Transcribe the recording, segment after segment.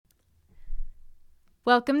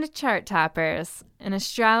Welcome to Chart Toppers, an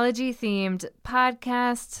astrology-themed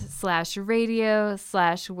podcast / radio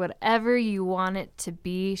 / whatever you want it to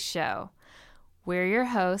be show. We're your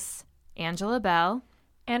hosts, Angela Bell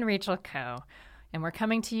and Rachel Koh, and we're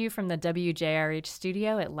coming to you from the WJRH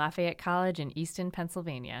studio at Lafayette College in Easton,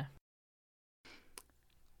 Pennsylvania.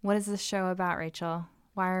 What is this show about, Rachel?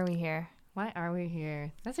 Why are we here? Why are we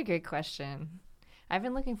here? That's a great question. I've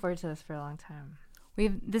been looking forward to this for a long time.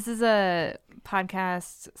 This is a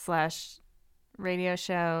podcast / radio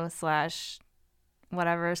show /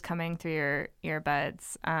 whatever is coming through your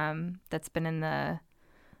earbuds that's been in the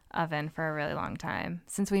oven for a really long time,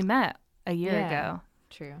 since we met a year ago.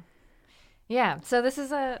 True. Yeah, so this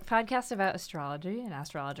is a podcast about astrology and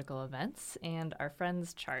astrological events and our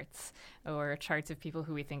friends' charts, or charts of people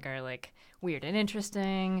who we think are like weird and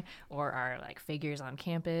interesting, or are like figures on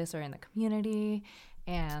campus or in the community.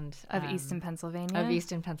 And of Easton,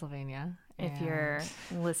 Pennsylvania. If you're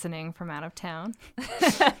listening from out of town.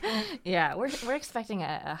 Yeah, we're expecting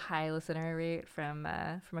a high listener rate from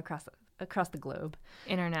across the globe.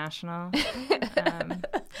 International.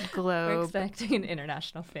 Globe. We're expecting an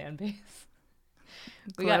international fan base.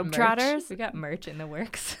 Globetrotters? We got merch in the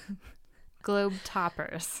works. Globe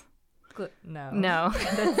toppers. No,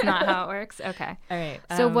 that's not how it works. Okay. All right.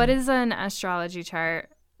 So what is an astrology chart?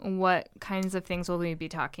 What kinds of things will we be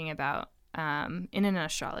talking about in an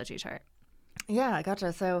astrology chart? Yeah,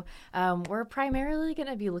 gotcha. So we're primarily going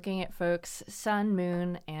to be looking at folks' sun,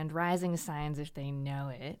 moon, and rising signs if they know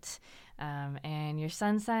it. And your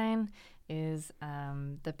sun sign is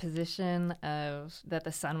the position that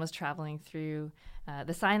the sun was traveling through,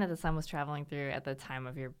 the sign that the sun was traveling through at the time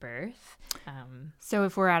of your birth. So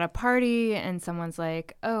if we're at a party and someone's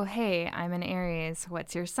like, oh, hey, I'm an Aries,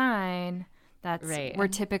 what's your sign? That's right. We're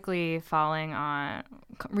typically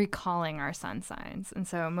recalling our sun signs. And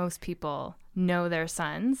so most people know their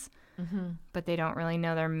suns, but they don't really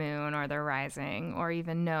know their moon or their rising or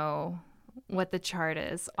even know what the chart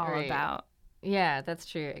is all about. Yeah, that's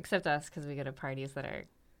true. Except us, because we go to parties that are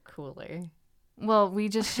cooler. Well, we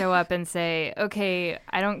just show up and say, okay,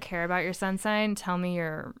 I don't care about your sun sign. Tell me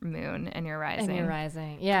your moon and your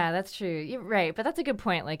rising. Yeah, that's true. You're right. But that's a good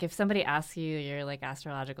point. Like, if somebody asks you your, like,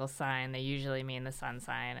 astrological sign, they usually mean the sun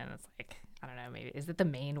sign. And it's like, I don't know, maybe, is it the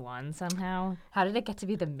main one somehow? How did it get to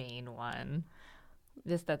be the main one?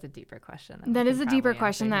 That's a deeper question. That is a deeper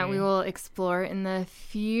question that we will explore in the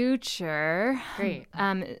future. Great.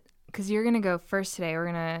 Because you're going to go first today.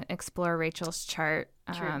 We're going to explore Rachel's chart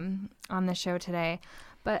on the show today.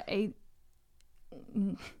 But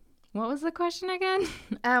what was the question again?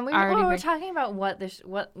 We're talking about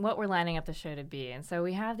what we're lining up the show to be. And so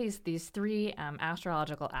we have these three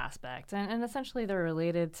astrological aspects. And essentially they're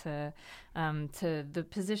related to the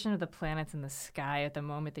position of the planets in the sky at the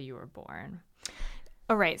moment that you were born.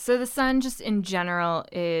 All right. So the sun just in general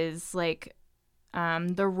is like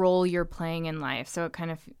the role you're playing in life. So it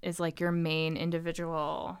kind of is like your main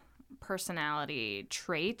individual personality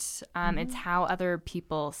trait. It's how other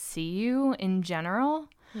people see you in general.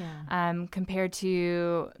 Yeah. Compared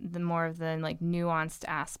to the more of the like nuanced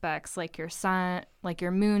aspects, like your sun, like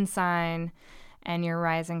your moon sign and your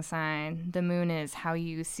rising sign. The moon is how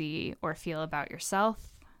you see or feel about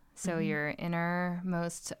yourself. So your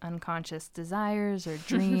innermost unconscious desires or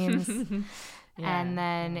dreams. And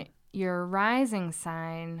then your rising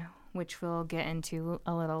sign, which we'll get into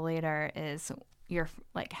a little later, is your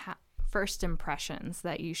like first impressions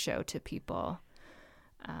that you show to people.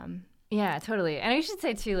 Yeah, totally. And I should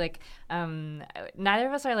say too, like, neither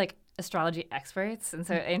of us are like astrology experts, and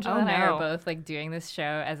so Angela and I are both like doing this show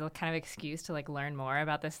as a kind of excuse to like learn more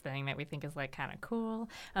about this thing that we think is like kind of cool.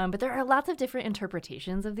 But there are lots of different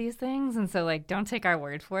interpretations of these things, and so like don't take our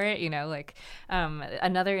word for it. You know, like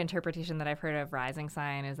another interpretation that I've heard of rising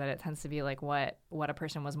sign is that it tends to be like what a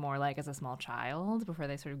person was more like as a small child before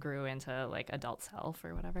they sort of grew into like adult self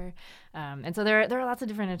or whatever. And so there are lots of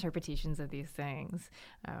different interpretations of these things.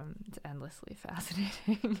 It's endlessly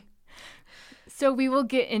fascinating. So we will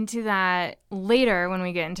get into that later when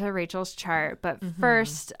we get into Rachel's chart. But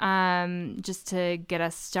first, just to get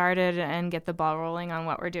us started and get the ball rolling on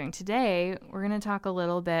what we're doing today, we're going to talk a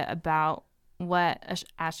little bit about what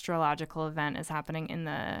astrological event is happening in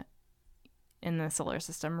the solar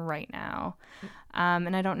system right now.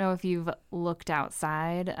 And I don't know if you've looked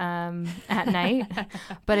outside at night,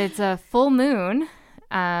 but it's a full moon.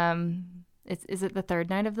 Is it the third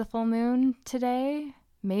night of the full moon today?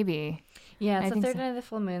 Maybe. Yeah, it's the third night of the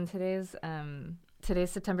full moon. Today's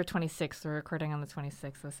September 26th. We're recording on the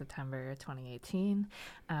 26th of September 2018.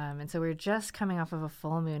 And so we're just coming off of a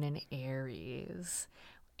full moon in Aries.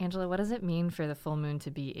 Angela, what does it mean for the full moon to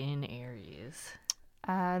be in Aries?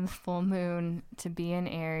 The full moon to be in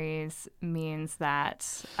Aries means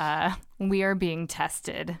that we are being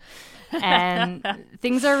tested, and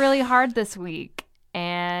things are really hard this week,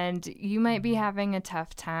 and you might be having a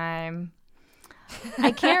tough time.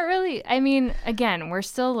 Again, we're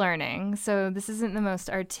still learning, so this isn't the most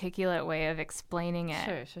articulate way of explaining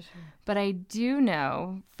it. Sure. But I do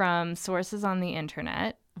know from sources on the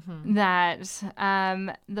internet that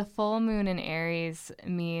the full moon in Aries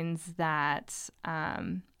means that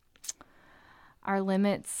our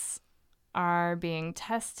limits are being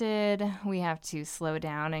tested. We have to slow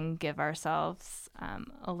down and give ourselves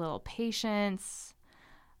a little patience.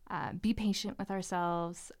 Be patient with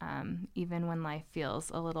ourselves, even when life feels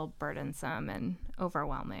a little burdensome and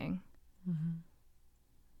overwhelming.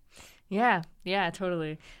 Yeah,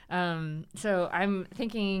 totally. So I'm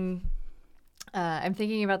thinking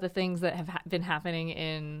about the things that have been happening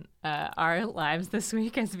in our lives this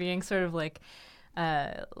week as being sort of like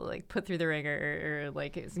put through the ringer or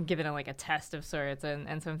like given a test of sorts,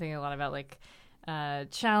 and so I'm thinking a lot about like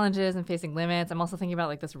challenges and facing limits. I'm also thinking about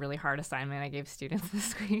like this really hard assignment I gave students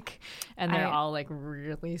this week, and they're all like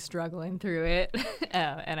really struggling through it.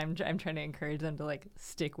 And I'm trying to encourage them to like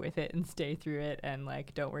stick with it and stay through it, and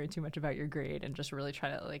like don't worry too much about your grade, and just really try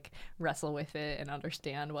to like wrestle with it and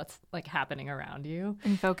understand what's like happening around you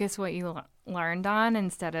and focus what you learned on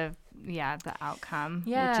instead of the outcome.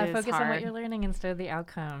 Yeah, which is focus hard. on what you're learning instead of the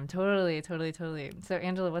outcome. Totally. So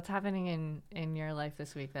Angela, what's happening in your life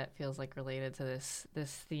this week that feels like related to this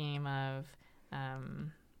theme of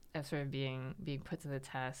sort of being put to the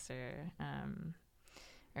test,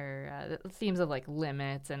 or the themes of like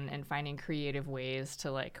limits and finding creative ways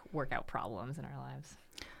to like work out problems in our lives?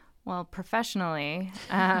 Well, professionally,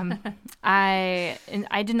 I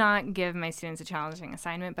did not give my students a challenging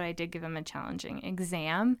assignment, but I did give them a challenging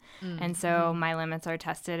exam. And so my limits are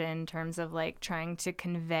tested in terms of like trying to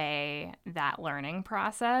convey that learning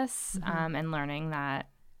process and learning that,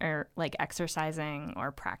 or like exercising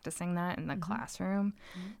or practicing that in the classroom.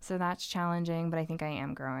 So that's challenging, but I think I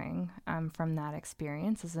am growing from that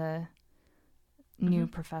experience as a new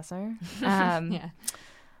professor.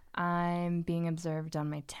 I'm being observed on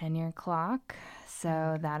my tenure clock,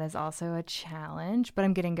 so that is also a challenge, but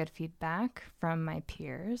I'm getting good feedback from my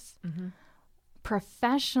peers.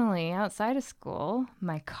 Professionally, outside of school,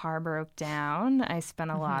 my car broke down. I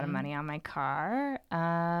spent a lot of money on my car.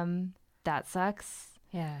 That sucks.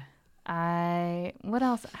 Yeah. What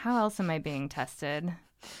else? How else am I being tested?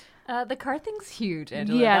 The car thing's huge,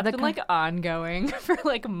 Angela. Yeah, that's been like ongoing for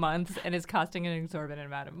like months and is costing an exorbitant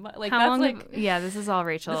amount of money. Like, how that's long? like This is all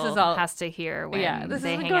Rachel has to hear when this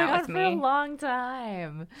they has been hang going out on with for me. a long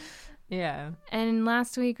time. Yeah. And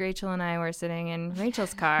last week, Rachel and I were sitting in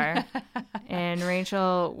Rachel's car, and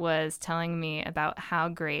Rachel was telling me about how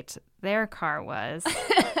great their car was.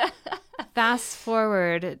 Fast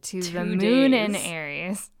forward to the moon in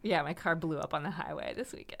Aries. Yeah, my car blew up on the highway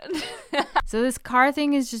this weekend. So this car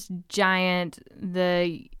thing is just giant.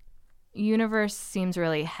 The universe seems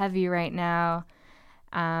really heavy right now.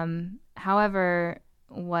 However,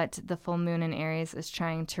 what the full moon in Aries is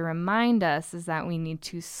trying to remind us is that we need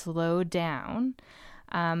to slow down,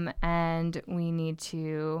 and we need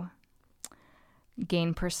to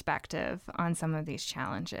gain perspective on some of these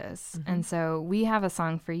challenges. And so we have a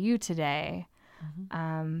song for you today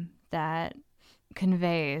that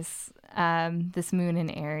conveys this moon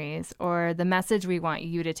in Aries, or the message we want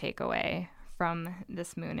you to take away from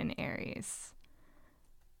this moon in Aries.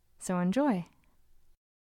 So enjoy.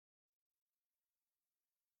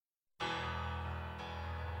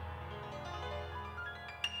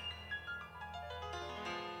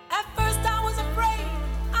 At first I was afraid,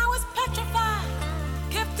 I was petrified,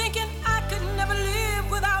 kept thinking I could never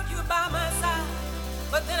live without you by my side.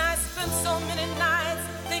 But then I spent so many nights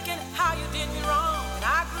thinking how you did me wrong, and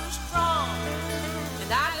I grew strong,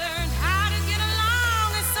 and I learned how to get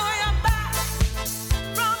along. And so you're back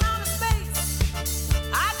from outer space.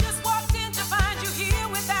 I just walked in to find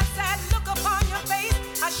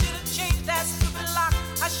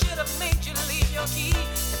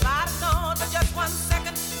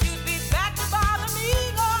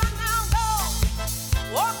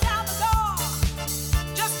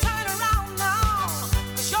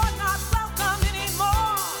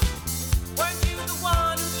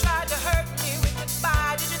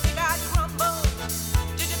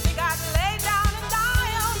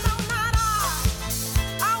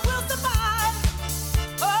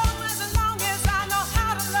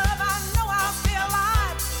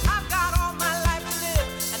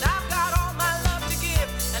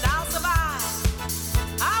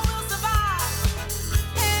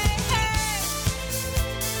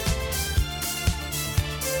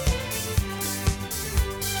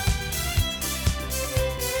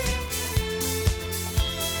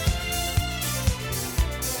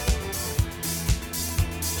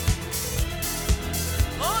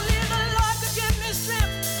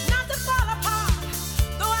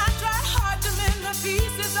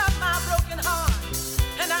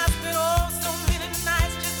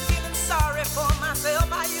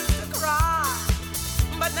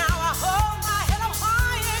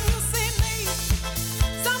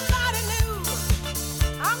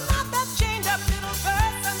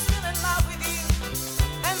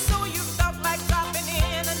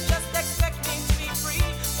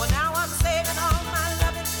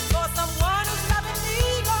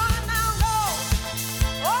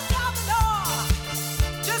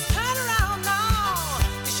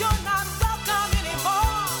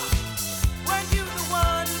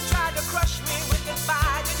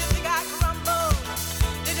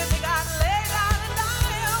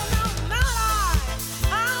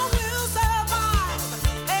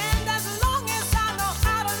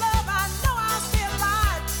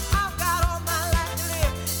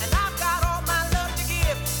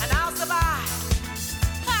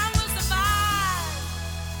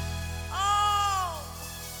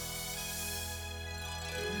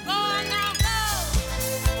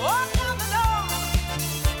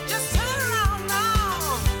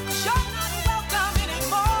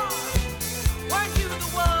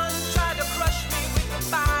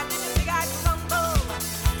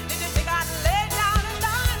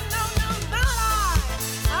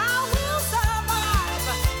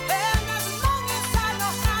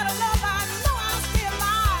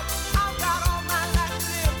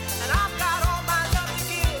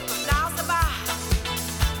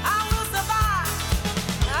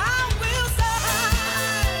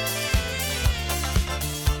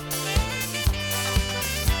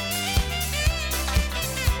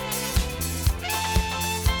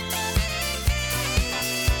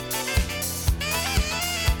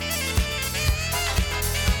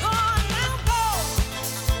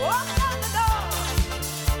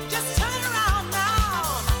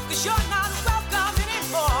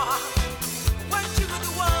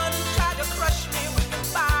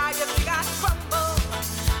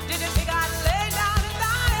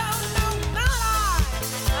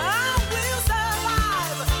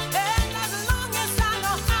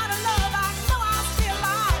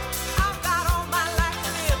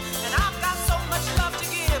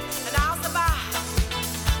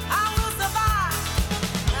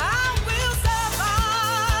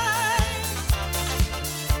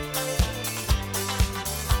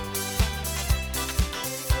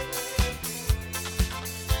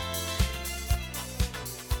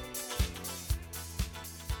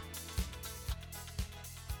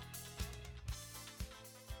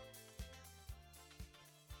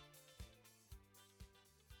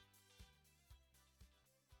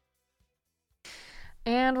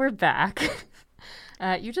And we're back.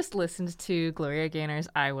 You just listened to Gloria Gaynor's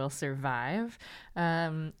I Will Survive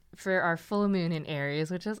for our full moon in Aries,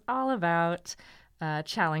 which is all about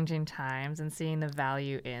challenging times and seeing the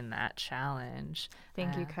value in that challenge.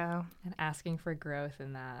 Thank you, Koh. And asking for growth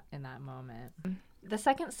in that moment. The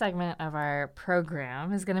second segment of our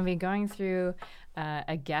program is going to be going through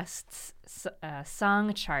a guest's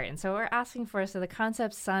song chart. And so we're asking for, so the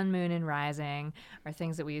concepts sun, moon, and rising are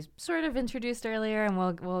things that we sort of introduced earlier, and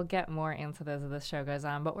we'll get more into those as the show goes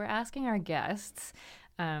on. But we're asking our guests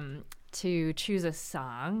to choose a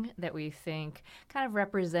song that we think kind of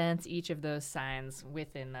represents each of those signs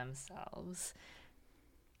within themselves.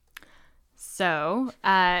 So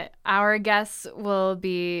our guests will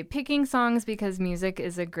be picking songs because music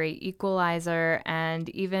is a great equalizer. And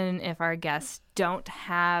even if our guests don't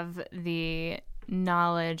have the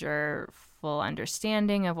knowledge or full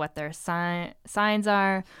understanding of what their signs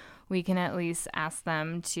are, we can at least ask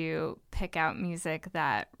them to pick out music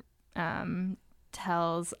that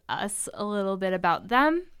tells us a little bit about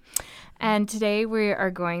them. And today we are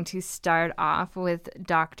going to start off with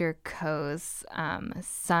Dr. Koh's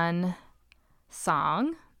Sun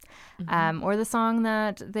song, or the song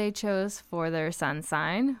that they chose for their sun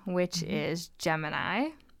sign, which is Gemini.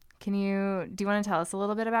 Do you want to tell us a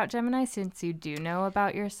little bit about Gemini, since you do know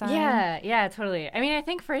about your sign? Yeah, totally. I mean, I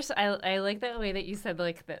think first I like the way that you said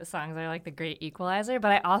like the songs are like the great equalizer,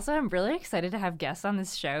 but I also am really excited to have guests on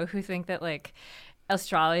this show who think that like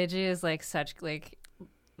astrology is like such like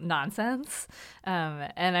nonsense,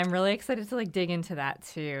 and I'm really excited to like dig into that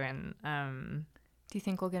too. And do you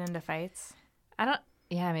think we'll get into fights?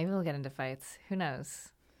 Maybe we'll get into fights. Who knows?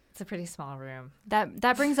 It's a pretty small room.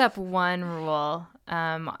 That brings up one rule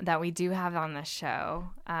that we do have on the show.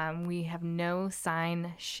 We have no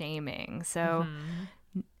sign shaming. So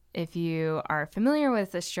if you are familiar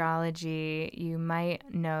with astrology, you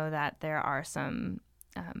might know that there are some,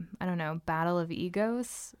 battle of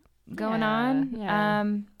egos going on. Yeah.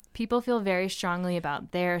 People feel very strongly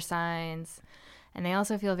about their signs. And they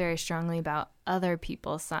also feel very strongly about other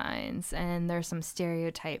people's signs. And there's some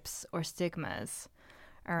stereotypes or stigmas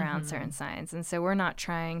around certain signs. And so we're not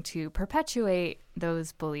trying to perpetuate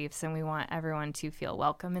those beliefs. And we want everyone to feel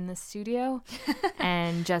welcome in the studio.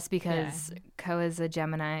 And just because Koh is a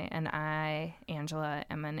Gemini and I, Angela,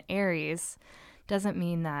 am an Aries, doesn't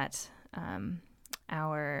mean that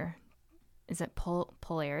our... Is it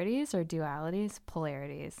polarities or dualities?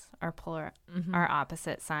 Polarities are our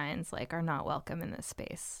opposite signs, like, are not welcome in this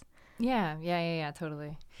space. Yeah,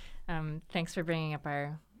 totally. Thanks for bringing up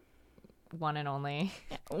our one and only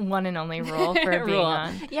rule for being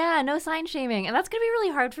on. Yeah, no sign shaming, and that's gonna be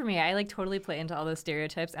really hard for me. I like totally play into all those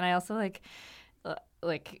stereotypes, and I also like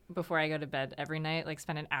before I go to bed every night, like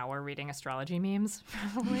spend an hour reading astrology memes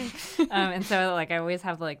probably. And so like I always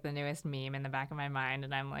have like the newest meme in the back of my mind,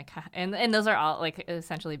 and I'm like, and those are all like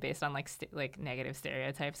essentially based on like negative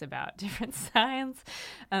stereotypes about different signs.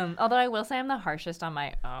 Although I will say I'm the harshest on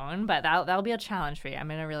my own, but that'll be a challenge for you. I'm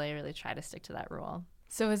gonna really, really try to stick to that rule.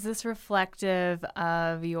 So is this reflective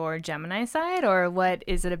of your Gemini side, or what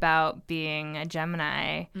is it about being a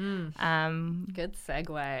Gemini? Good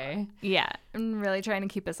segue. Yeah, I'm really trying to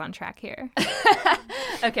keep us on track here.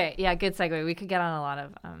 Okay, yeah, good segue. We could get on a lot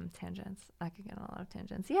of tangents. I could get on a lot of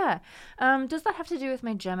tangents. Yeah. Does that have to do with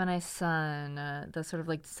my Gemini sun, the sort of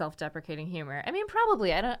like self-deprecating humor? I mean,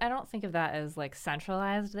 probably. I don't think of that as like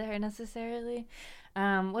centralized there necessarily.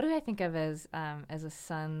 What do I think of as a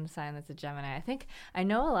sun sign that's a Gemini? I think I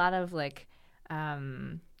know a lot of like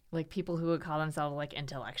people who would call themselves like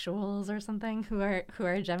intellectuals or something who are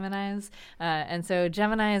Geminis, and so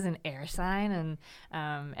Gemini is an air sign,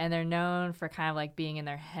 and they're known for kind of like being in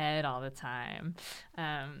their head all the time.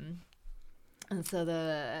 And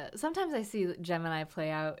so sometimes I see Gemini play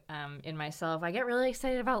out in myself. I get really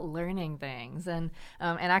excited about learning things, and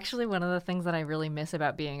actually one of the things that I really miss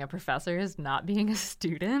about being a professor is not being a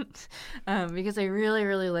student, because I really,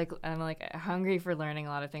 really I'm like hungry for learning a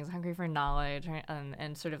lot of things, hungry for knowledge,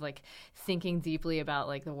 and sort of like thinking deeply about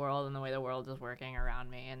like the world and the way the world is working around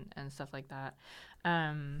me and stuff like that.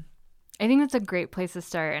 I think that's a great place to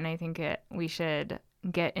start, and I think we should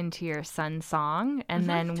get into your sun song, and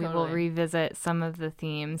then we will revisit some of the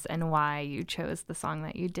themes and why you chose the song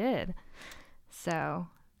that you did. So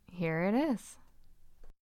here it is.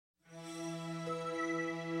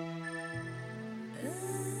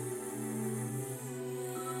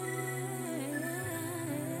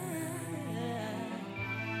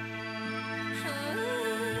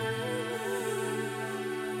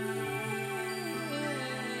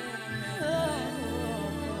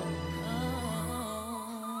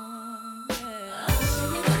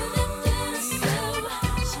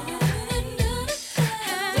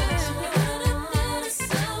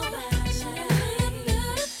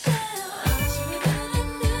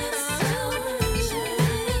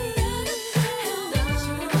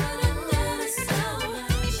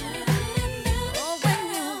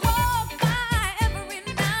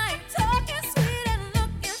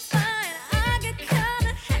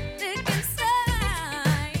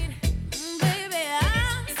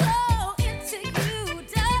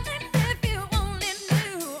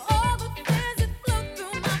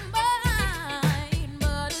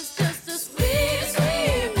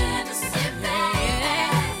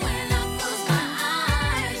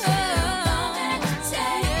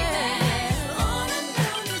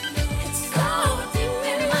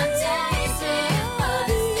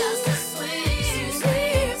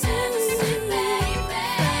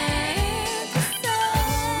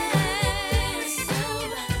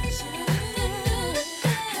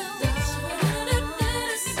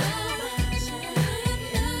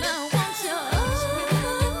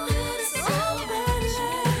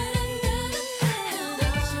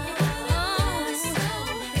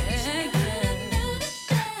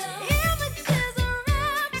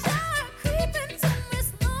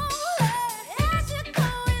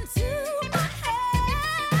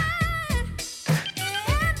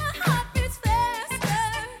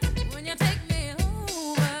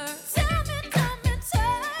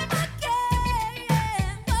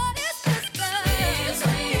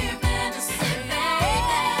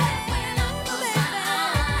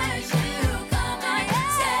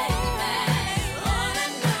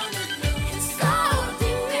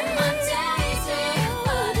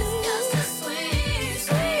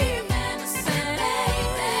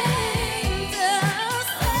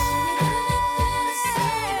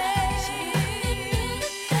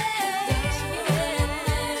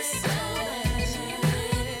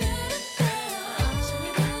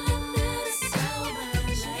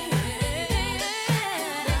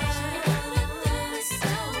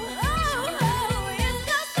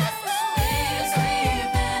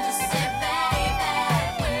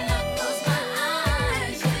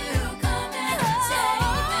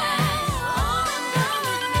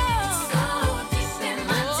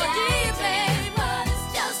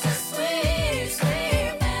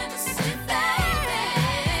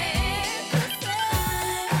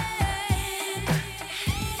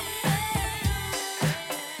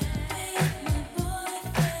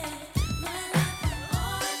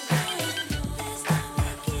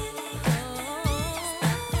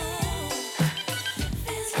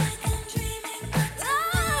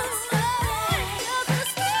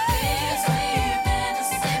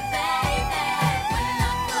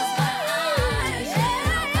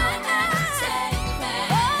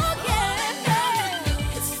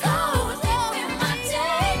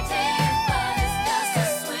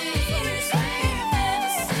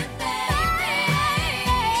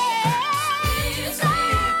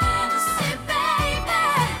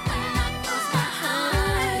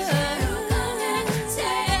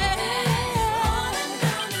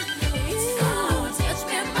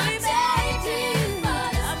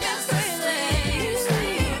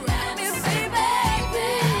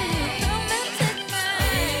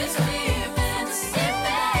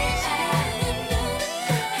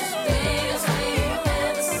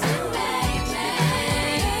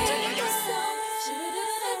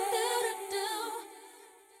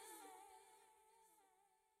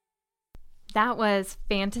 That was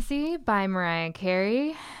Fantasy by Mariah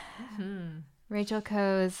Carey. Mm-hmm. Rachel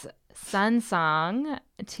Koh's sun song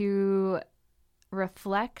to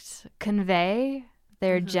reflect, convey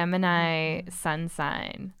their Gemini sun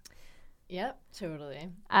sign. Yep, totally.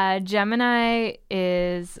 Gemini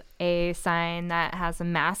is a sign that has a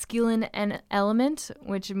masculine element,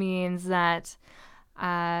 which means that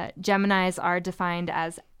Geminis are defined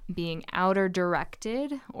as being outer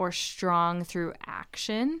directed or strong through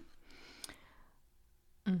action.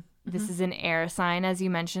 This is an air sign, as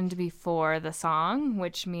you mentioned before the song,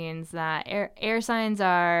 which means that air signs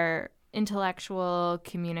are intellectual,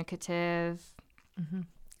 communicative,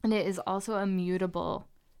 and it is also a mutable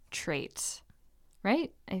trait,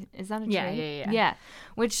 right? Is that a trait? Yeah.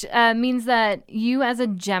 Which means that you as a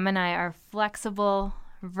Gemini are flexible,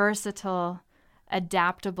 versatile,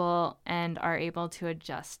 adaptable, and are able to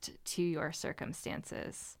adjust to your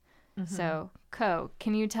circumstances. So, Koh,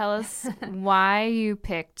 can you tell us why you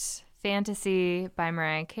picked Fantasy by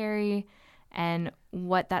Mariah Carey and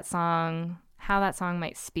how that song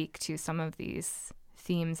might speak to some of these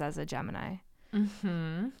themes as a Gemini?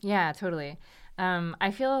 Yeah, totally. I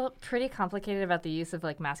feel pretty complicated about the use of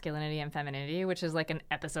like masculinity and femininity, which is like an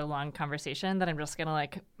episode-long conversation that I'm just gonna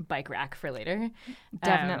like bike rack for later.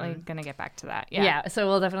 Definitely gonna get back to that. Yeah, so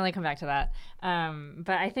we'll definitely come back to that.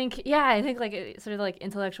 But I think like it sort of like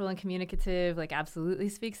intellectual and communicative like absolutely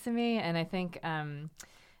speaks to me, and I think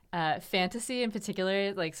fantasy in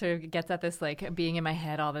particular like sort of gets at this like being in my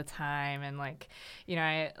head all the time, and like, you know,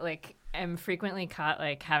 I like am frequently caught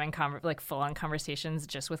like having like full-on conversations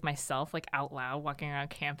just with myself like out loud walking around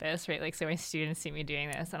campus, right? Like, so my students see me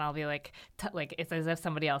doing this and I'll be like like it's as if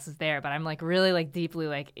somebody else is there, but I'm like really like deeply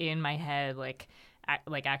like in my head like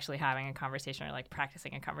actually having a conversation or like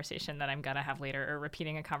practicing a conversation that I'm gonna have later, or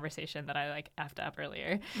repeating a conversation that I like effed up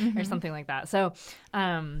earlier or something like that. So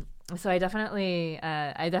I definitely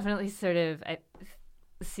sort of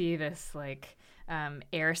see this like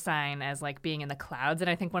air sign as like being in the clouds, and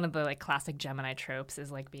I think one of the like classic Gemini tropes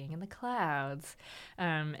is like being in the clouds,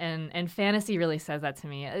 and fantasy really says that to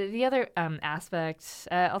me. The other aspect,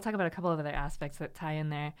 I'll talk about a couple of other aspects that tie in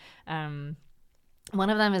there. One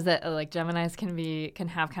of them is that like Geminis can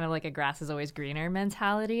have kind of like a grass is always greener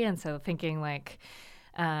mentality, and so thinking like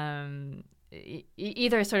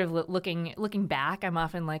either sort of looking back, I'm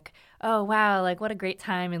often like, oh wow, like what a great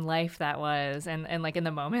time in life that was, and like in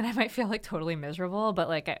the moment I might feel like totally miserable, but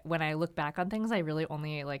like when I look back on things I really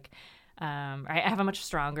only like I have a much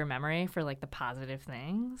stronger memory for like the positive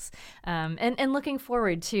things, and looking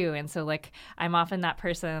forward too. And so like I'm often that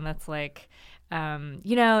person that's like,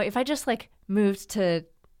 you know, if I just like moved to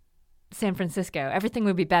San Francisco, everything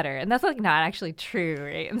would be better. And that's like not actually true,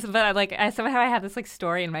 right? And so, but like somehow I have this like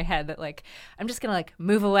story in my head that like I'm just gonna like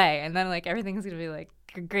move away, and then like everything's gonna be like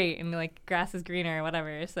great, and like grass is greener or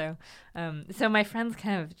whatever. So so my friends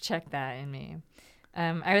kind of check that in me.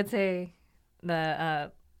 I would say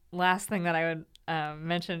the last thing that I would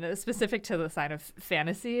mention specific to the sign of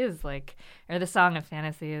fantasy is like, or the song of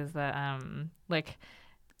fantasy is the like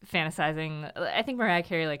fantasizing. I think Mariah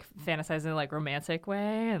Carey like fantasizes in a like romantic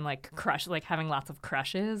way, and like like having lots of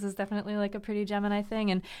crushes is definitely like a pretty Gemini thing,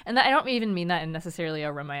 and I don't even mean that in necessarily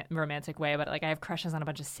a romantic way, but like I have crushes on a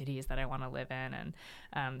bunch of cities that I want to live in,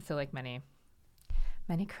 and so like many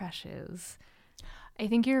crushes. I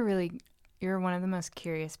think you're one of the most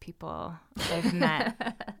curious people I've met.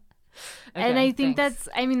 Okay, and I think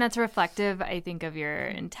that's reflective, I think, of your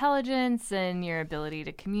intelligence and your ability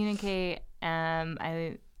to communicate.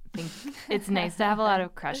 I think it's nice to have a lot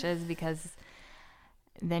of crushes, because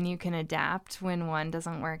then you can adapt when one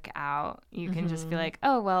doesn't work out. You can just be like,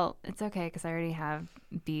 oh, well, it's okay because I already have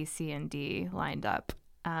B, C, and D lined up.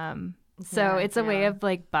 So it's a way of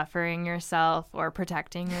like buffering yourself or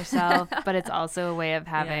protecting yourself, but it's also a way of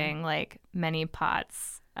having like many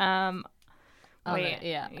pots. On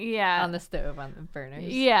the stove, on the burners.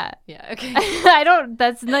 Yeah. Okay.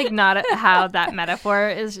 That's like not how that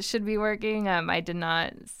metaphor should be working. I did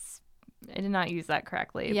not use that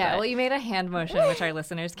correctly. Yeah. Well, you made a hand motion, which our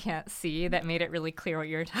listeners can't see, that made it really clear what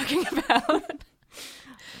you were talking about.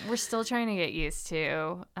 We're still trying to get used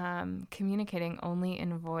to communicating only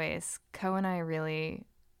in voice. Koh and I really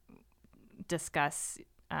discuss.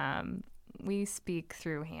 We speak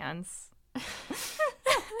through hands.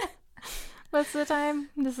 Most of the time.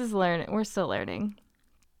 This is learning. We're still learning.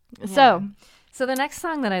 Yeah. So the next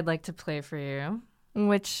song that I'd like to play for you,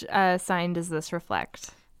 which sign does this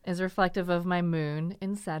reflect? Is reflective of my moon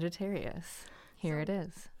in Sagittarius. Here it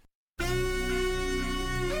is.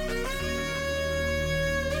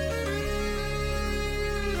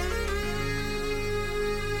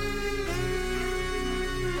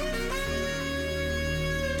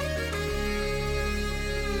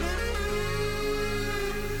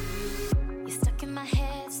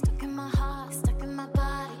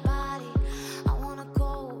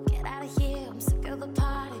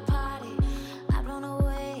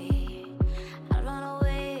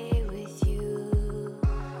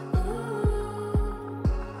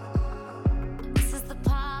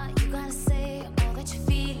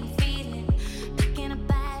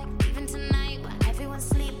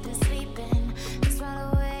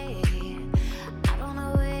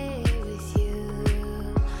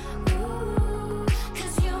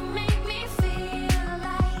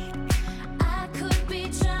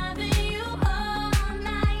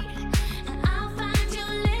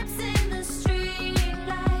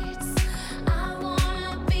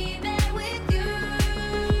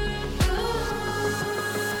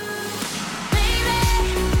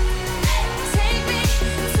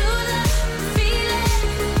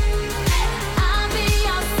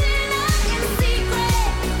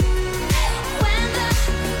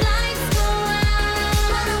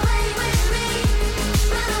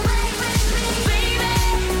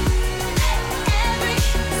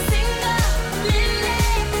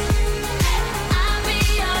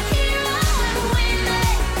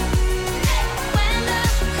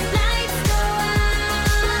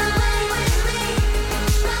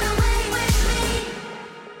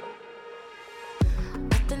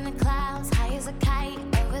 a kite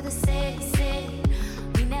over the city.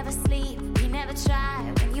 We never sleep, we never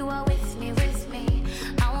try. When you are with me,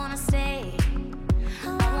 I wanna stay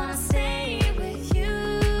with you.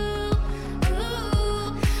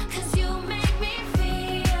 Ooh, 'cause you make me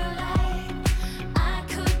feel like I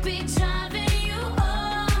could be driving you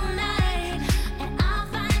all night, and I'll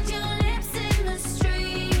find your lips in the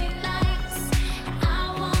streetlights, and I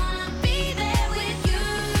wanna be there with you.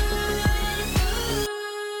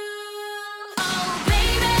 Oh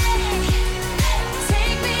baby,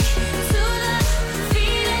 take me to the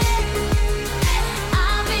feeling.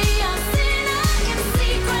 I'll be your sinner in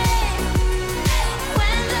secret.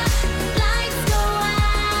 When the lights go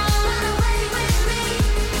out, run away with me,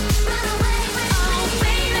 run away with me. Oh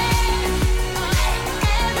baby,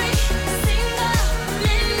 every single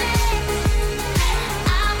minute,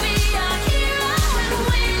 I'll be your hero and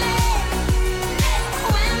willing.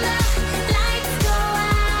 When the lights go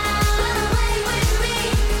out, run away with me,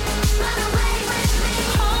 run away with me.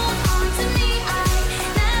 Hold on to me, I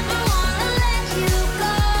never wanna let you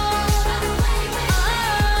go. Run away with me,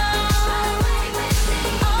 run away with me.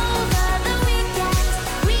 Over the weekend,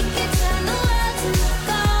 we could turn the world to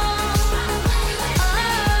gold. Run away with me,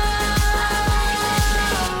 run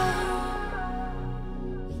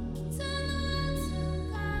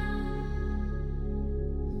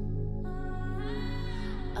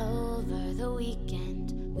Over the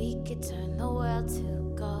weekend, we could turn the world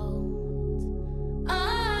to gold.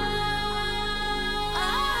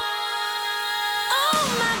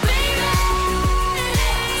 Oh, my baby,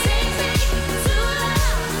 take me to the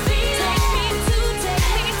feeling. Take me to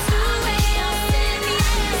where you're sitting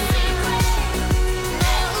in secret.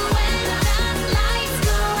 Oh, when the lights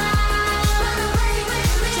go out, run away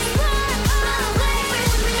with me. Just run away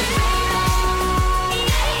with me, baby.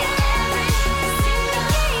 Every single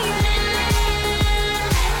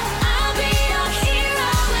minute, I'll be your hero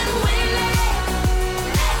and willing.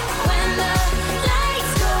 When the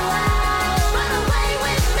lights go out, run away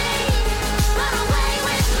with me, run away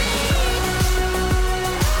with me.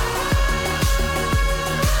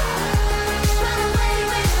 Run away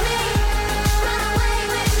with me, run away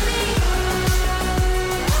with me.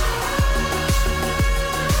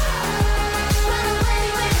 Run away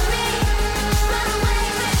with me, run away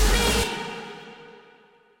with me.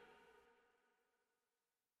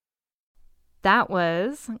 That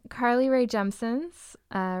was Carly Rae Jepsen's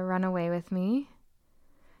Run Away With Me.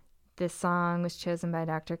 This song was chosen by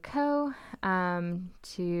Dr. Koh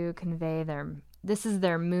to convey this is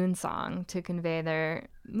their moon song, to convey their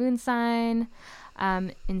moon sign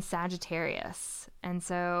in Sagittarius. And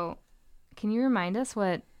so, can you remind us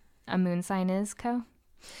what a moon sign is, Koh?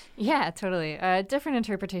 Yeah, totally. Different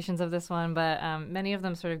interpretations of this one, but many of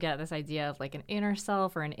them sort of get this idea of like an inner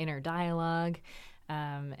self or an inner dialogue,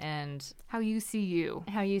 and How you see you.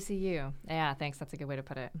 how you see you. Yeah, thanks. That's a good way to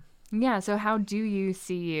put it. Yeah, so how do you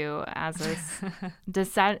see you as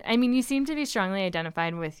this? I mean, you seem to be strongly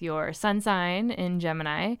identified with your sun sign in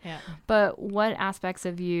Gemini, Yeah. but what aspects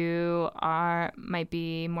of you might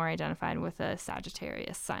be more identified with a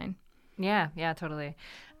Sagittarius sign? Yeah, totally.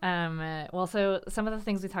 Well, so some of the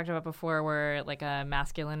things we talked about before were like a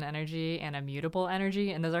masculine energy and a mutable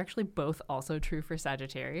energy, and those are actually both also true for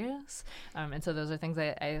Sagittarius. And so those are things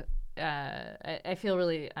I feel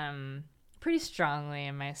really pretty strongly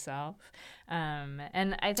in myself.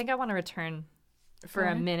 And I think I want to return for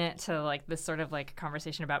a minute to like this sort of like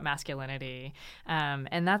conversation about masculinity.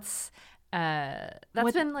 And that's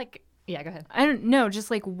been like, yeah, go ahead. I don't know, just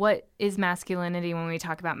like what is masculinity when we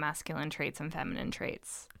talk about masculine traits and feminine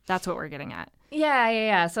traits? That's what we're getting at.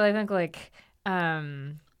 Yeah. So I think like a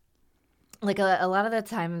lot of the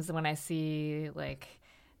times when I see like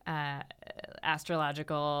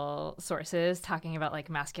astrological sources talking about like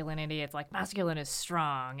masculinity, it's like masculine is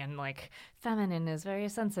strong and like feminine is very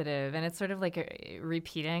sensitive, and it's sort of like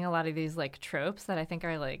repeating a lot of these like tropes that I think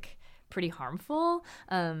are like pretty harmful,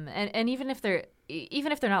 and even if they're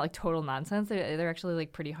not like total nonsense, they're actually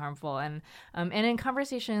like pretty harmful. And in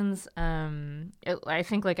conversations, I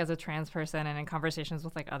think like as a trans person and in conversations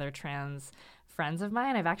with like other trans friends of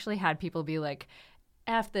mine, I've actually had people be like,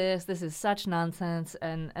 F this is such nonsense.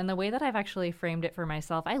 And the way that I've actually framed it for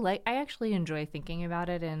myself, I actually enjoy thinking about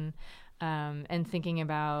it and thinking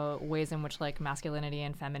about ways in which like masculinity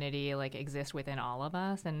and femininity like exist within all of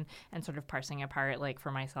us, and sort of parsing apart like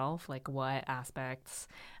for myself, like what aspects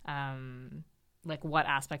of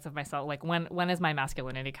myself, like when is my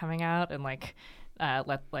masculinity coming out, and like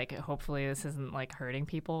hopefully this isn't like hurting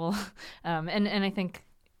people. And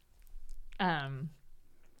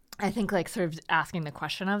I think like sort of asking the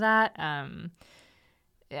question of that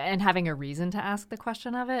and having a reason to ask the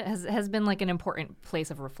question of it has been like an important place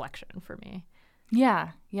of reflection for me.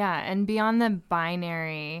 Yeah. And beyond the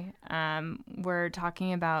binary, we're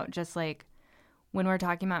talking about just like when we're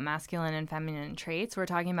talking about masculine and feminine traits, we're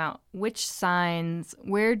talking about which signs,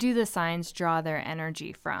 where do the signs draw their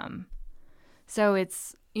energy from? So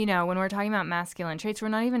it's, when we're talking about masculine traits, we're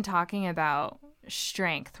not even talking about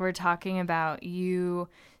strength. We're talking about you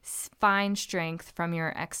find strength from your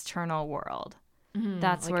external world. Mm-hmm.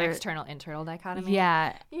 That's like where external internal dichotomy.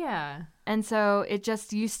 Yeah. And so it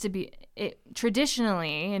just used to be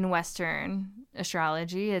traditionally in Western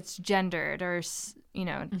astrology, it's gendered or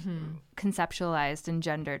conceptualized in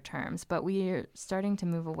gendered terms, but we're starting to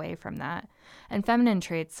move away from that. And feminine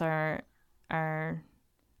traits are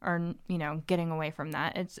getting away from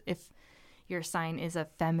that. It's if your sign is a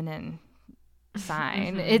feminine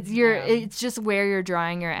sign, it's just where you're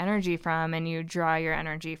drawing your energy from, and you draw your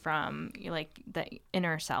energy from like the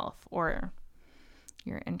inner self or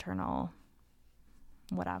your internal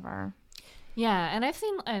whatever. Yeah, and I've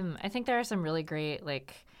seen I think there are some really great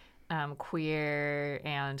like queer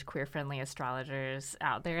and queer friendly astrologers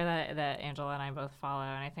out there that Angela and I both follow,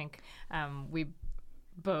 and I think we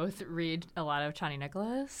both read a lot of Chani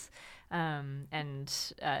Nicholas, and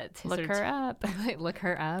look her up. Look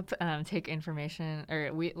her up. Take information,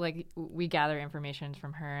 or we gather information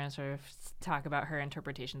from her and sort of talk about her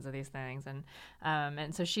interpretations of these things,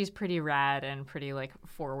 and so she's pretty rad and pretty like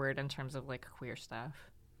forward in terms of like queer stuff.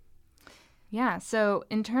 Yeah, so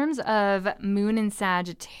in terms of moon in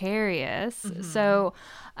Sagittarius, so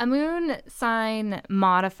a moon sign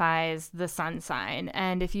modifies the sun sign.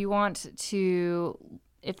 And if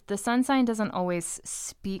the sun sign doesn't always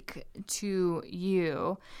speak to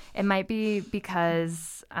you, it might be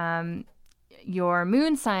because your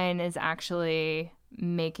moon sign is actually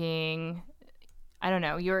making,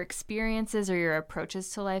 your experiences or your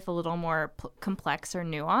approaches to life a little more complex or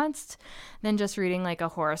nuanced than just reading like a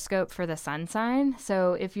horoscope for the sun sign.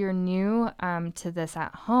 So if you're new to this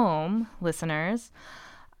at home, listeners,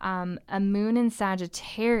 a moon in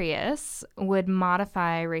Sagittarius would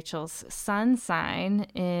modify Rachel's sun sign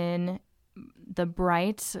in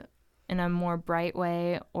a more bright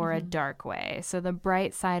way or a dark way. So the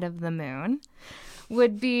bright side of the moon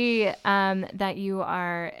would be that you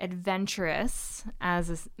are adventurous as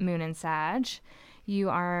a moon in Sag. You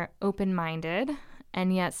are open-minded,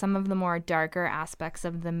 and yet some of the more darker aspects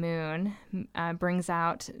of the moon brings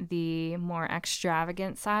out the more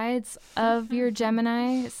extravagant sides of your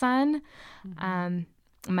Gemini sun.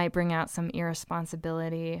 Might bring out some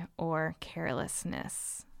irresponsibility or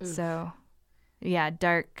carelessness. Oof. So, yeah,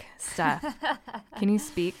 dark stuff. Can you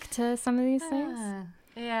speak to some of these things?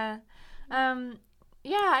 Yeah.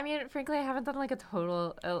 Yeah, I mean, frankly, I haven't done like a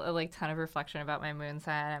total like ton of reflection about my moon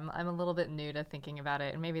sign. I'm a little bit new to thinking about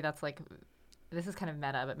it, and maybe that's like, this is kind of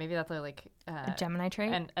meta, but maybe that's like a Gemini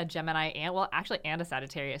trait, and a Gemini and a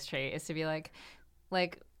Sagittarius trait is to be like,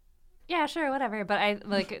 yeah, sure, whatever. But I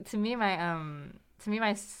like to me my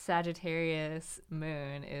Sagittarius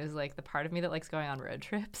moon is like the part of me that likes going on road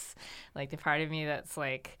trips, like the part of me that's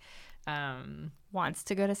like. Wants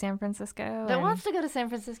to go to San Francisco. Wants to go to San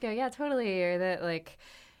Francisco, yeah, totally. Or that like,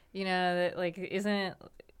 that like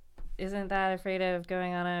isn't that afraid of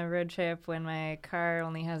going on a road trip when my car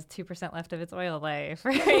only has 2% left of its oil life,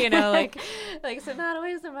 or like so not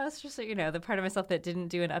always the most just the part of myself that didn't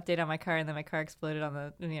do an update on my car and then my car exploded on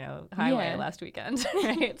the highway last weekend,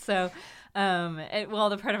 right? So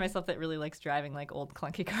the part of myself that really likes driving like old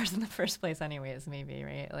clunky cars in the first place anyways, maybe,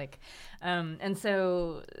 right? Like and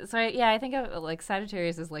so I think of like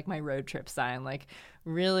Sagittarius is like my road trip sign, like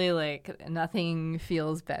really like nothing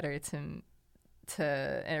feels better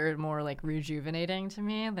or more like rejuvenating to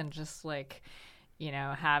me than just like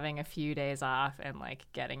having a few days off and like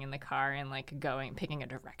getting in the car and like picking a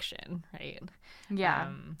direction, right?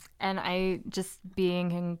 Yeah. And I just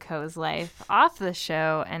being in Koh's life off the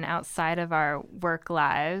show and outside of our work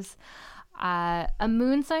lives, a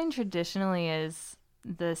moon sign traditionally is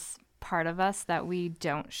this part of us that we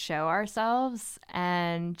don't show ourselves.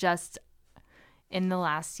 And just in the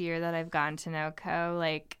last year that I've gotten to know Koh,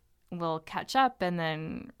 like we'll catch up and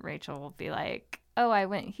then Rachel will be like, oh, I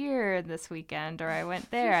went here this weekend, or I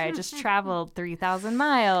went there. I just traveled 3,000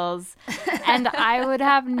 miles. And I would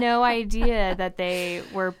have no idea that they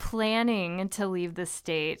were planning to leave the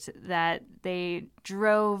state, that they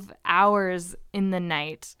drove hours in the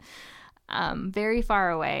night, very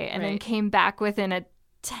far away, and then came back within a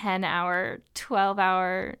 10-hour,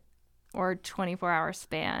 12-hour, or 24-hour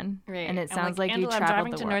span. Right. And it sounds like you traveled I'm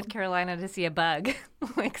driving the to world. North Carolina to see a bug.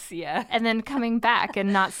 Like, see ya. And then coming back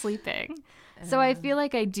and not sleeping. So I feel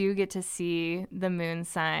like I do get to see the moon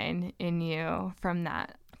sign in you from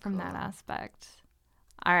that aspect.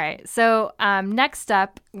 All right. So next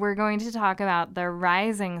up, we're going to talk about the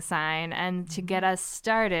rising sign. And to get us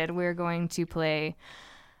started, we're going to play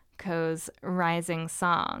Koh's rising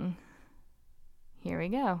song. Here we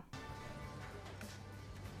go.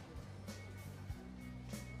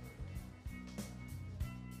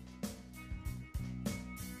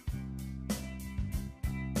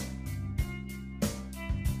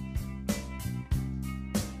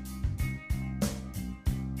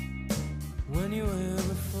 When you were here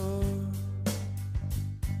before,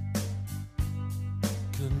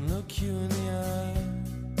 couldn't look you in the eye.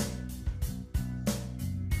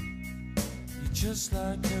 You're just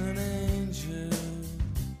like an angel.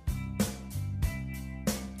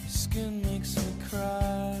 Your skin makes me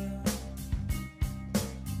cry.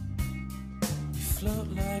 You float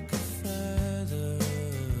like a feather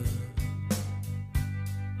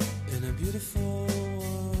in a beautiful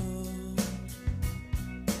world.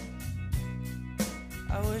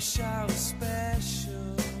 I wish I was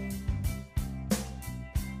special.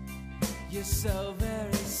 You're so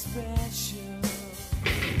very special.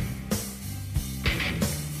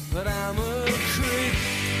 But I'm a creep.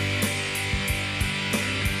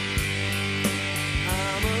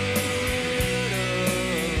 I'm a widow.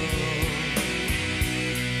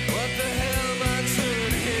 What the hell am I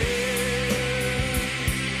doing here?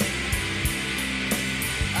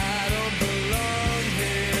 I don't belong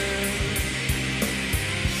here.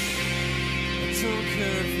 I don't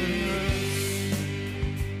care if it hurts.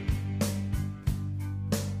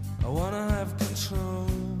 I wanna have control.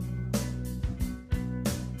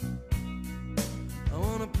 I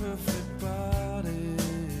want a perfect body.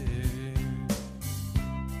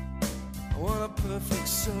 I want a perfect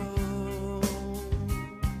soul.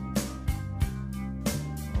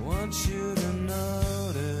 I want you to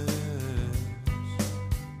notice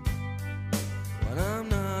when I'm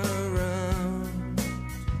not around.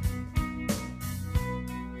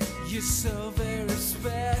 You're so very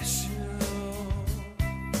special.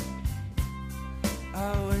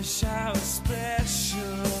 I wish I was special.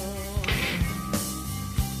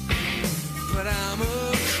 But I'm a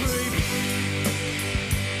creep.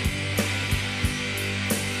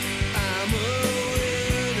 I'm a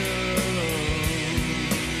widow.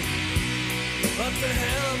 What the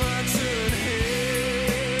hell am I doing here?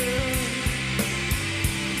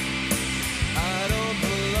 I don't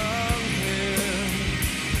belong here.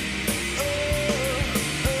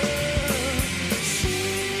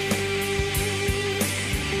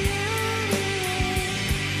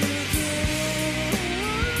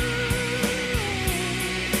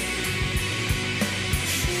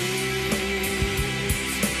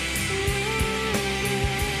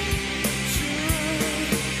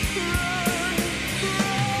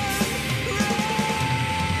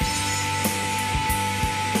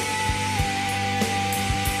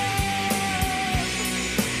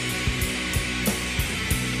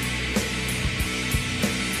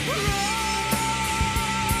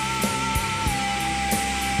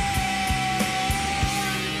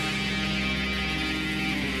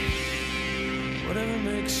 Whatever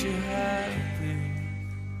makes you happy,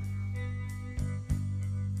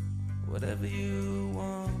 whatever you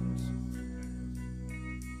want.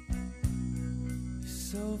 You're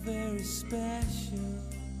so very special.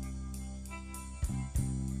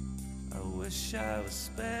 I wish I was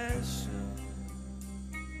special,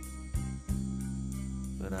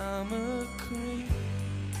 but I'm a creep.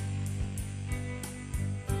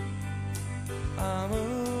 I'm a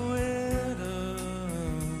widow.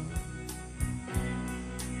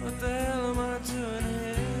 What the hell am I doing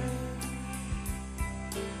here?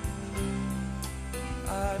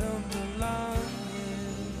 I don't belong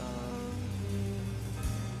here.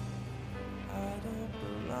 I don't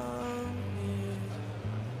belong here.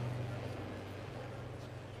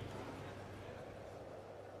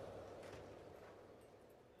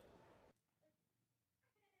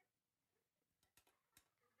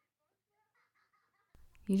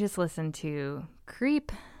 You just listened to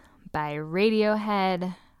Creep by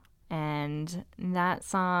Radiohead, and that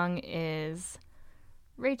song is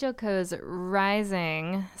Rachel Koh's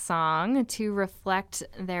rising song to reflect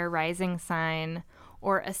their rising sign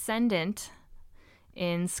or ascendant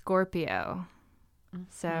in Scorpio.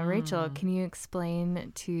 So, Rachel, can you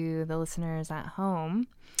explain to the listeners at home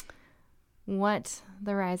what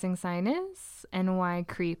the rising sign is and why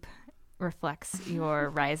Creep reflects your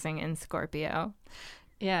rising in Scorpio?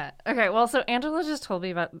 Yeah. Okay. Well, so Angela just told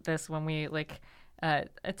me about this when we I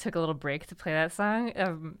took a little break to play that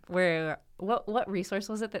song. What resource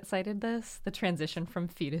was it that cited this? The transition from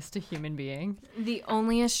fetus to human being. The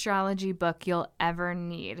Only Astrology Book You'll Ever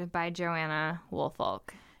Need by Joanna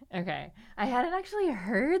Woolfolk. Okay, I hadn't actually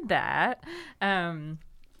heard that.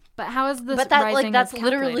 But how is this? But that rising that's is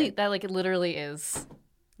literally calculated? it literally is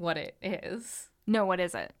what it is. No, what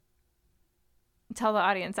is it? Tell the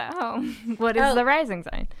audience at home. What is the rising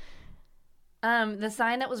sign? The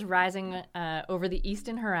sign that was rising over the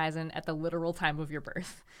eastern horizon at the literal time of your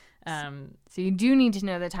birth. So you do need to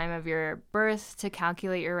know the time of your birth to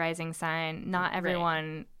calculate your rising sign. Not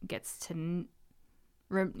everyone gets to,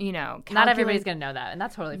 Not everybody's going to know that, and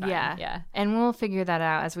that's totally fine. Yeah. And we'll figure that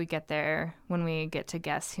out as we get there when we get to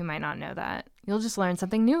guests who might not know that. You'll just learn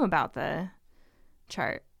something new about the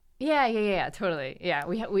chart. Yeah, totally. Yeah,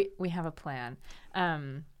 we have a plan.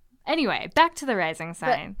 Anyway, back to the rising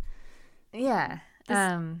sign. Yeah.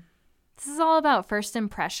 This is all about first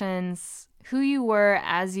impressions, who you were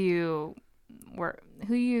as you were,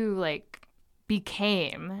 who you like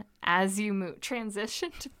became as you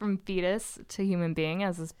transitioned from fetus to human being,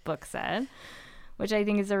 as this book said, which I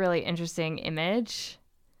think is a really interesting image.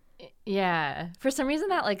 Yeah. For some reason,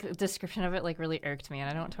 that like description of it like really irked me, and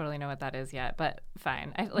I don't totally know what that is yet. But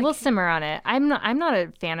fine. We'll simmer on it. I'm not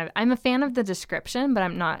a fan of. I'm a fan of the description, but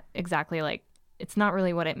I'm not exactly like. It's not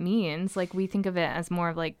really what it means. Like we think of it as more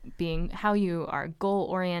of like being how you are goal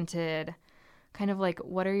oriented, kind of like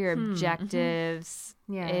what are your objectives.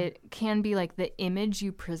 Yeah. It can be like the image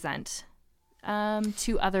you present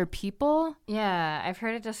to other people. Yeah, I've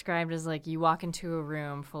heard it described as like you walk into a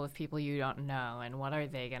room full of people you don't know, and what are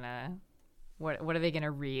they gonna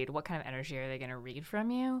read? What kind of energy are they gonna read from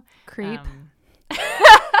you? Creep.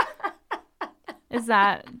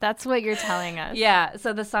 That's what you're telling us? Yeah.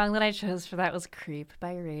 So the song that I chose for that was "Creep"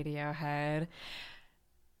 by Radiohead.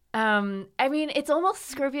 I mean, it's almost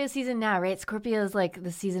Scorpio season now, right? Scorpio is like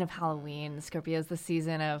the season of Halloween. Scorpio is the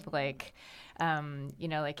season of like,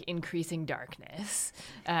 like increasing darkness,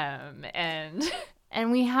 and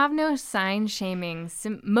we have no sign shaming,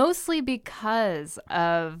 mostly because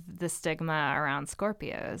of the stigma around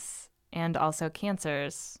Scorpios and also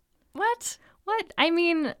Cancers. What? I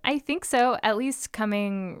mean, I think so. At least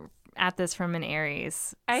coming at this from an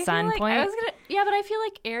Aries sun point. But I feel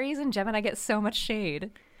like Aries and Gemini get so much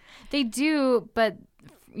shade. They do, but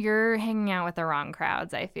you're hanging out with the wrong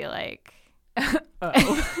crowds, I feel like.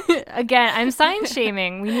 Again, I'm sign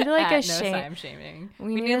shaming. We need like a shame. No sign shaming.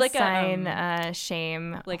 We need like a sign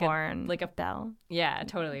shame like horn, like a bell. Yeah,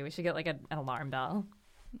 totally. We should get like an alarm bell.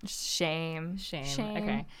 Shame.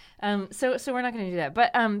 Okay. So we're not going to do that.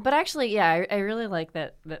 But actually, yeah, I really like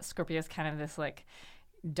that Scorpio is kind of this like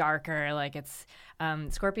darker, like it's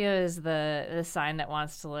Scorpio is the sign that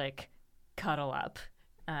wants to like cuddle up.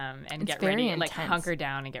 And get ready and like hunker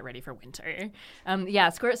down and get ready for winter.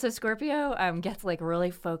 So Scorpio gets like really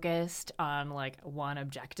focused on like one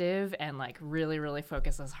objective and like really, really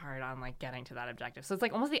focuses hard on like getting to that objective. So it's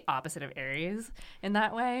like almost the opposite of Aries in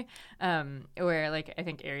that way, where like I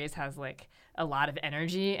think Aries has like a lot of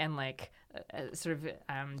energy and like sort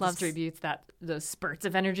of distributes those spurts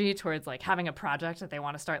of energy towards like having a project that they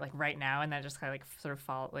want to start like right now, and then just kind of like sort of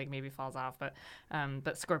falls off.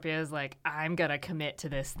 But Scorpio is like, I'm gonna commit to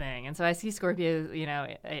this thing, and so I see Scorpio,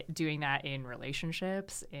 doing that in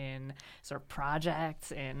relationships, in sort of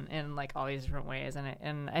projects, in like all these different ways,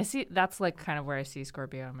 and I see that's like kind of where I see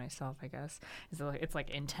Scorpio myself, I guess. It's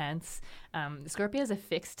like intense. Scorpio is a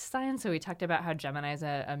fixed sign, so we talked about how Gemini is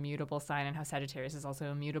a mutable sign and how Sagittarius is also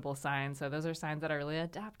a mutable sign. So those are signs that are really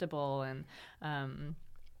adaptable and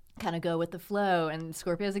kind of go with the flow. And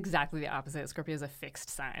Scorpio is exactly the opposite. Scorpio is a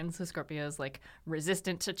fixed sign. So Scorpio is like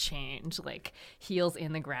resistant to change, like heels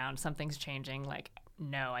in the ground. Something's changing. Like,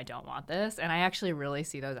 no, I don't want this. And I actually really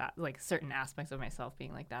see those like certain aspects of myself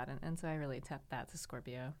being like that. And so I really tap that to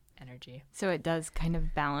Scorpio energy. So it does kind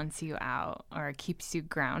of balance you out or keeps you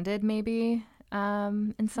grounded maybe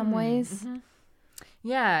in some ways. Mm-hmm.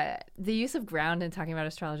 Yeah, the use of ground in talking about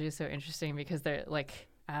astrology is so interesting because they're like,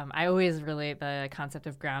 I always relate the concept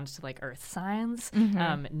of ground to like earth signs,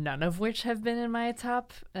 none of which have been in my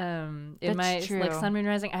top, like sun, moon,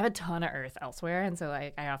 rising. I have a ton of earth elsewhere, and so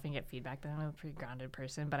I often get feedback that I'm a pretty grounded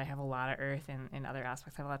person, but I have a lot of earth in other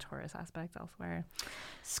aspects. I have a lot of Taurus aspects elsewhere.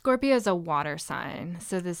 Scorpio is a water sign,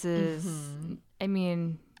 so this is, I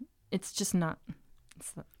mean, it's just not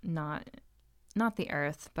the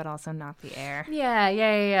earth, but also not the air. Yeah.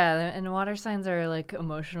 And water signs are like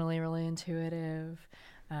emotionally really intuitive.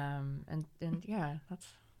 And yeah, that's.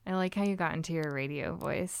 I like how you got into your radio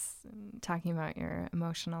voice talking about your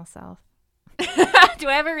emotional self. Do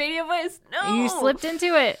I have a radio voice? No. You slipped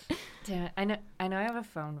into it. Damn it. I know I have a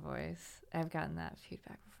phone voice. I've gotten that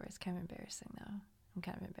feedback before. It's kind of embarrassing, though. I'm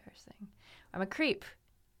kind of embarrassing. I'm a creep.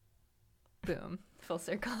 Boom. Full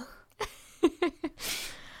circle.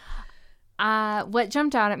 What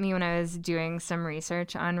jumped out at me when I was doing some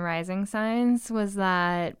research on rising signs was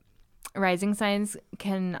that rising signs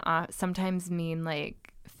can sometimes mean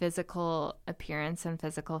like physical appearance and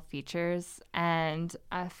physical features. And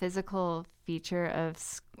a physical feature of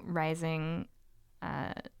rising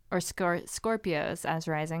or Scorpios as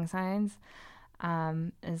rising signs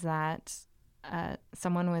is that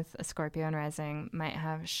someone with a Scorpio and rising might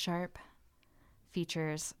have sharp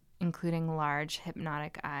features, including large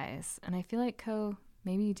hypnotic eyes. And I feel like, Koh,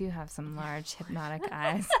 maybe you do have some large hypnotic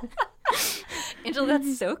eyes. Angel,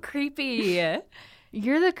 that's so creepy.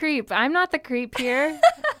 You're the creep. I'm not the creep here.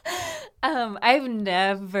 I've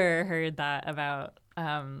never heard that about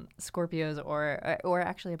Scorpios or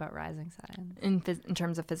actually about rising signs. In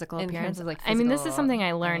terms of physical appearance. Terms of, like, I mean, this is physical something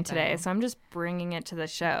I learned anything. today, so I'm just bringing it to the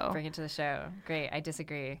show. Bring it to the show. Great. I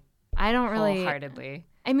disagree. I don't really... Wholeheartedly.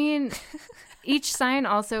 I mean, each sign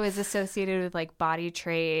also is associated with like body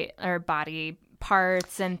trait or body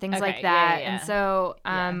parts and things Okay, like that. yeah. And so,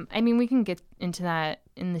 I mean, we can get into that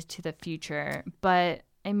into the future, but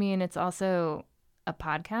I mean, it's also a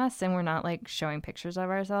podcast and we're not like showing pictures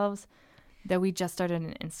of ourselves, though we just started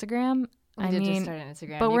an Instagram. We did just start an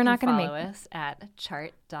Instagram. But we're not going to follow us at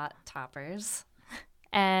chart.toppers.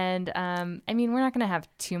 And I mean, we're not going to have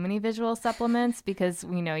too many visual supplements because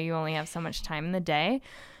we know you only have so much time in the day,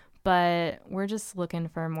 but we're just looking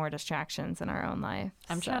for more distractions in our own life.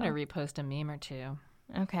 I'm trying to repost a meme or two.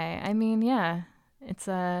 Okay. I mean, yeah, it's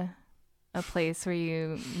a place where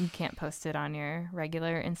you can't post it on your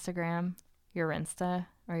regular Instagram, your Insta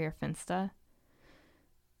or your Finsta.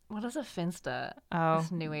 What is a Finsta? Oh,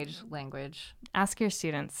 This new age language. ask your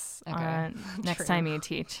students Okay. next True. time you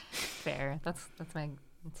teach. Fair. That's my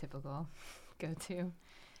typical go-to.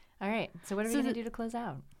 All right. So what are we going to do to close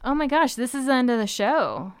out? Oh my gosh, this is the end of the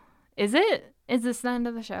show. Is it? Is this the end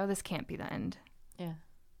of the show? This can't be the end. Yeah.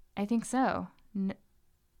 I think so.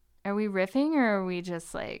 Are we riffing or are we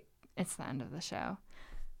just like, it's the end of the show?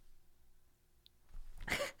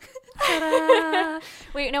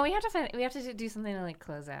 Wait, no, we have to do something to like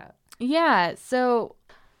close out. Yeah. So,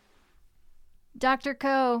 Dr.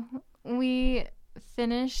 Koh, we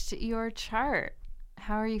finished your chart.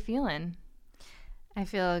 How are you feeling? I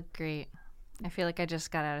feel great. I feel like I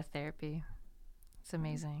just got out of therapy. It's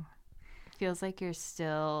amazing. Feels like you're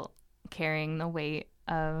still carrying the weight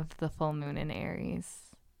of the full moon in Aries.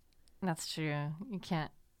 That's true. You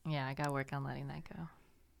can't. Yeah, I got to work on letting that go.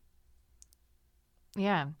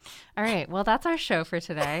 Yeah. All right. Well, that's our show for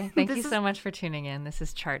today. Thank you so much for tuning in. This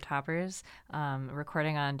is Chart Toppers,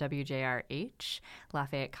 recording on WJRH,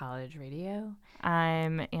 Lafayette College Radio.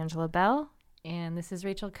 I'm Angela Bell. And this is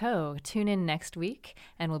Rachel Koh. Tune in next week,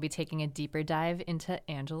 and we'll be taking a deeper dive into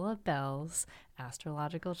Angela Bell's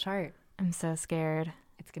astrological chart. I'm so scared.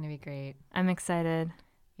 It's going to be great. I'm excited.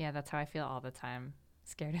 Yeah, that's how I feel all the time.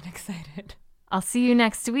 Scared and excited. I'll see you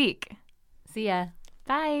next week. See ya.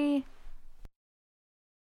 Bye.